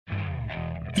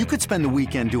You could spend the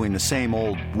weekend doing the same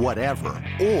old whatever,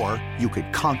 or you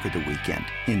could conquer the weekend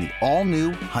in the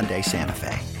all-new Hyundai Santa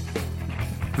Fe.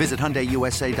 Visit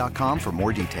HyundaiUSA.com for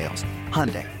more details.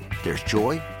 Hyundai, there's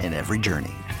joy in every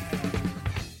journey.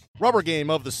 Rubber game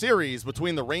of the series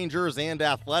between the Rangers and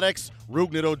Athletics.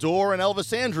 Rougned Odor and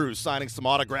Elvis Andrus signing some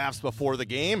autographs before the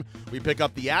game. We pick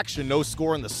up the action, no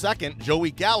score in the second.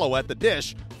 Joey Gallo at the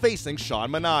dish, facing Sean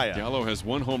Manaea. Gallo has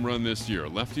one home run this year,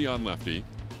 lefty on lefty.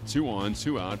 2 on,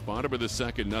 2 out, bottom of the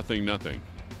second, 0-0.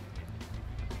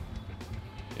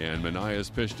 And Manaea's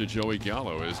pitch to Joey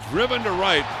Gallo is driven to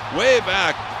right, way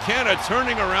back. Canha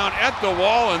turning around at the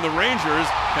wall, and the Rangers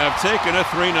have taken a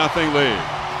 3-0 lead.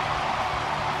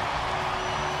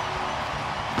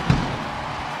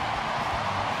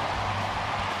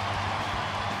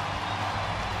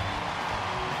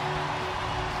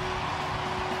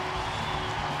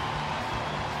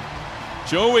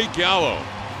 Joey Gallo.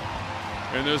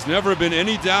 And there's never been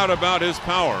any doubt about his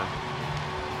power.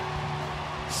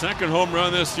 Second home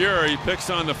run this year. He picks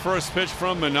on the first pitch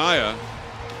from Manaea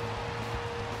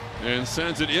and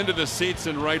sends it into the seats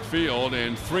in right field,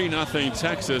 and 3-0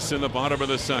 Texas in the bottom of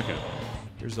the second.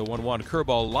 Here's the 1-1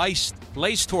 curveball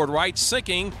laced toward right,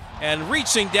 sinking and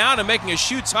reaching down and making a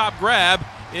shoe-top grab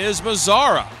is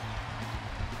Mazara.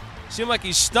 Seemed like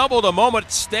he stumbled a moment,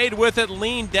 stayed with it,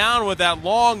 leaned down with that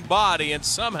long body, and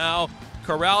somehow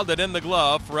corralled it in the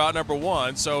glove for out number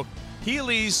 1. So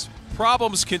Healy's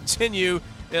problems continue,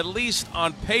 at least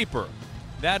on paper.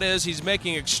 That is, he's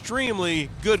making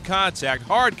extremely good contact,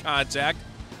 hard contact,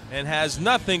 and has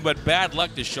nothing but bad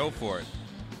luck to show for it.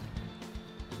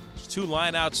 There's 2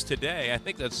 lineouts today. I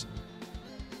think that's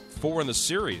 4 in the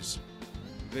series.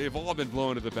 They've all been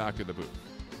blown to the back of the booth.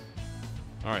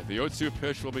 All right, the 0-2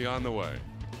 pitch will be on the way.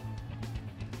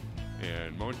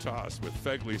 And Montas with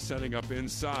Fegley setting up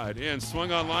inside and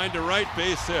swung on line to right,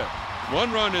 base hit.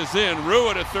 1 run is in. Rue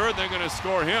at a third. They're going to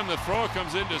score him. The throw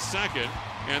comes into second,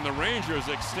 and the Rangers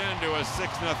extend to a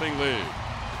 6-0 lead.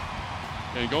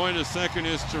 And going to second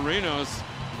is Chirinos,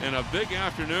 and a big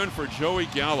afternoon for Joey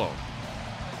Gallo.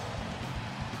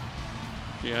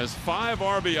 He has 5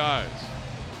 RBIs.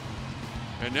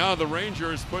 And now the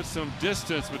Rangers put some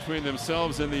distance between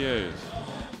themselves and the A's.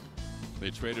 They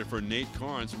traded for Nate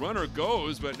Carnes. Runner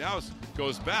goes, but now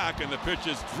goes back, and the pitch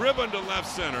is driven to left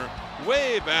center,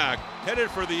 way back,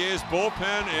 headed for the A's bullpen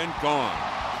and gone.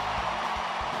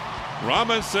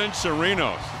 Robinson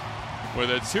Chirinos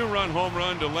with a 2-run home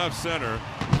run to left center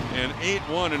and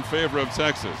 8-1 in favor of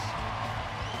Texas.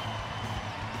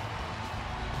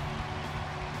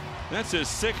 That's his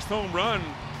 6th home run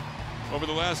over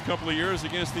the last couple of years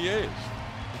against the A's.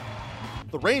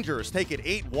 The Rangers take it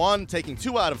 8-1, taking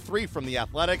 2 out of 3 from the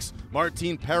Athletics.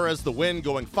 Martin Perez the win,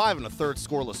 going 5 1/3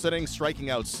 scoreless innings, striking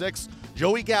out 6.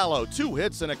 Joey Gallo, 2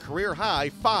 hits and a career-high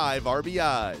 5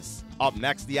 RBIs. Up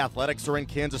next, the Athletics are in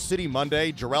Kansas City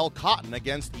Monday. Jarrell Cotton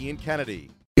against Ian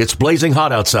Kennedy. It's blazing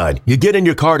hot outside. You get in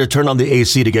your car to turn on the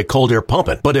AC to get cold air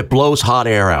pumping, but it blows hot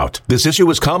air out. This issue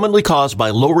is commonly caused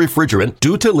by low refrigerant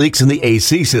due to leaks in the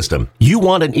AC system. You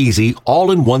want an easy,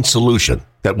 all-in-one solution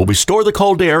that will restore the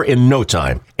cold air in no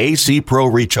time. AC Pro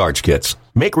Recharge Kits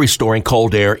make restoring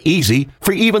cold air easy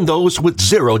for even those with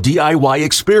zero DIY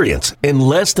experience in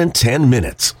less than 10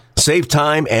 minutes. Save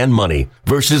time and money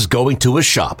versus going to a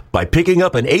shop by picking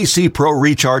up an AC Pro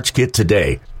Recharge Kit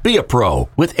today. Be a pro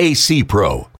with AC Pro.